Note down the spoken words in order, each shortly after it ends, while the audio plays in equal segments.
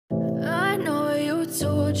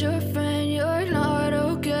told your friend you're not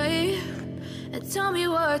okay, and tell me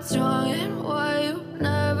what's wrong and why you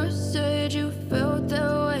never said you felt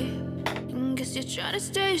that way. And guess you're trying to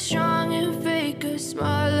stay strong and fake a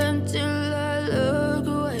smile until I look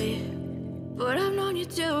away. But I've known you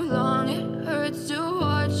too long, it hurts to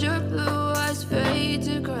watch your blue eyes fade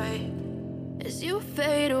to gray as you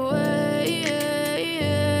fade away,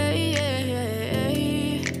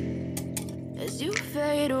 as you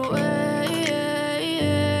fade away.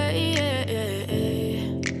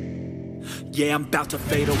 Yeah, I'm about to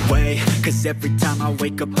fade away, cause every time I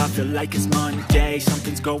wake up I feel like it's Monday.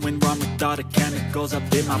 Something's going wrong with all the chemicals up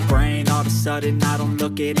in my brain. All of a sudden I don't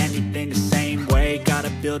look at anything the same way.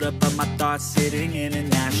 Gotta build up of my thoughts sitting in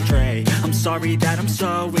an ashtray. I'm sorry that I'm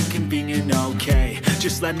so inconvenient, okay.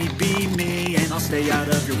 Just let me be me and I'll stay out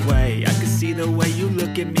of your way. I can see the way you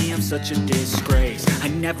look at me, I'm such a disgrace. I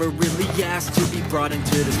never really asked to be brought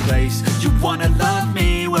into this place. You wanna love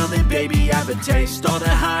me? Well then baby, have a taste. All the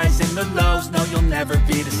highs and the lows, no, you'll never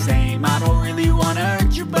be the same. I don't really wanna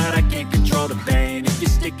hurt you, but I can't control the pain. If you're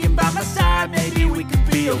sticking by my side, maybe we could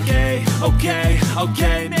be okay.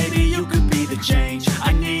 Okay, maybe you could be the change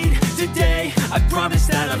I need today. I promise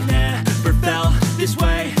that I've never felt this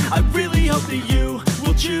way. I really hope that you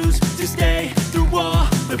will choose to stay through all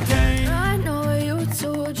the pain. I know you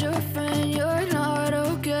told your friend you're not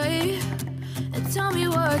okay, and tell me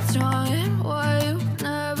what's wrong and why you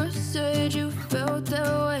never said you felt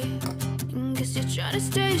that way. And guess you're trying to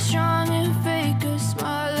stay strong and fake a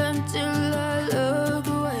smile until I look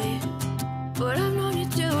away. But I've known you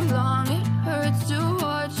too long, it hurts to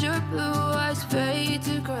watch your blue eyes fade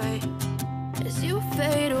to gray as you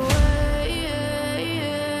fade away.